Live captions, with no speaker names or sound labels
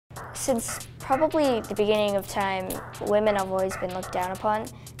Since probably the beginning of time, women have always been looked down upon,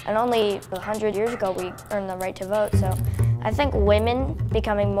 and only 100 years ago we earned the right to vote. So I think women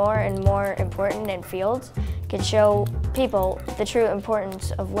becoming more and more important in fields can show people the true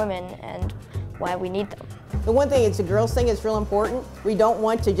importance of women and why we need them. The one thing, it's a girls thing, it's real important. We don't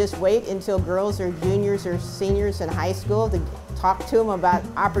want to just wait until girls are juniors or seniors in high school to talk to them about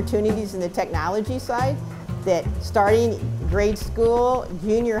opportunities in the technology side. That starting grade school,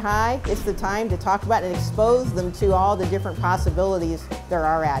 junior high, it's the time to talk about and expose them to all the different possibilities there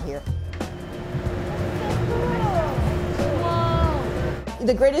are out here. Whoa.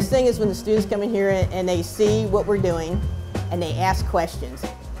 The greatest thing is when the students come in here and they see what we're doing and they ask questions.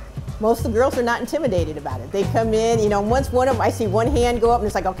 Most of the girls are not intimidated about it. They come in, you know, once one of them, I see one hand go up and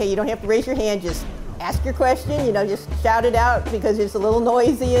it's like, okay, you don't have to raise your hand, just ask your question, you know, just shout it out because it's a little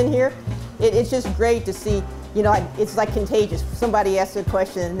noisy in here. It's just great to see, you know, it's like contagious. Somebody asks a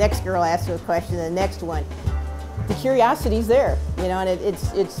question, the next girl asks a question, the next one. The curiosity's there, you know, and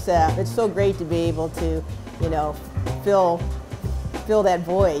it's so great to be able to, you know, fill that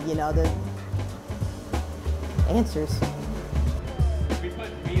void, you know, the answers. We put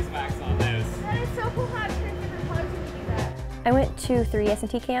beeswax on those. That is so cool how different colors you can do that. I went to 3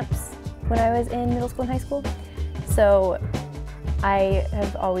 S&T camps when I was in middle school and high school, so I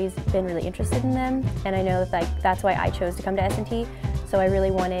have always been really interested in them, and I know that that's why I chose to come to S&T. So I really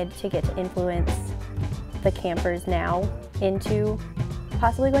wanted to get to influence the campers now into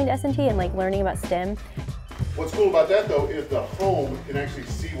possibly going to S&T and like learning about STEM. What's cool about that though is the home can actually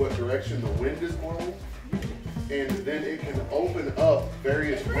see what direction the wind is blowing, and then it can open up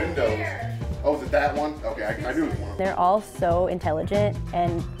various windows. Oh, is it that one? Okay, I knew it was one. They're all so intelligent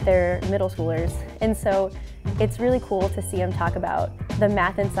and they're middle schoolers, and so it's really cool to see them talk about the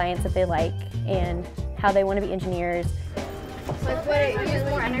math and science that they like and how they want to be engineers. Like, would it use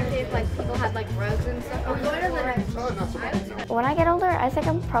more energy if like people had like rugs and stuff? Or what are the next? When I get older, I think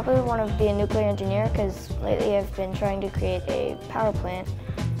I probably want to be a nuclear engineer because lately I've been trying to create a power plant.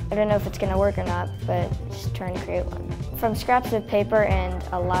 I don't know if it's going to work or not, but just trying to create one. From scraps of paper and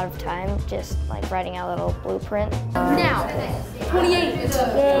a lot of time, just like writing out a little blueprint. Now, 28.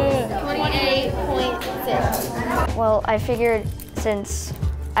 28.6. Well, I figured since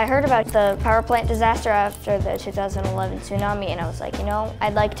I heard about the power plant disaster after the 2011 tsunami, and I was like, you know,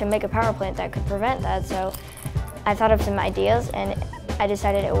 I'd like to make a power plant that could prevent that, so I thought of some ideas, and I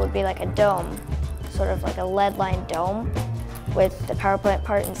decided it would be like a dome, sort of like a lead-lined dome, with the power plant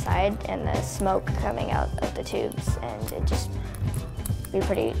part inside and the smoke coming out of the tubes, and it'd just be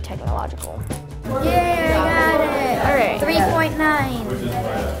pretty technological. Yeah, I got it. All right.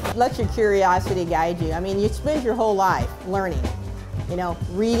 3.9. Let your curiosity guide you. I mean, you spend your whole life learning, you know,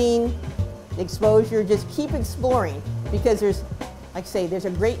 reading, exposure, just keep exploring because there's, like I say, there's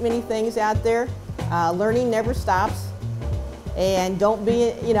a great many things out there. Learning never stops, and don't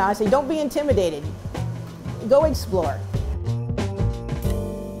be, you know, I say don't be intimidated. Go explore.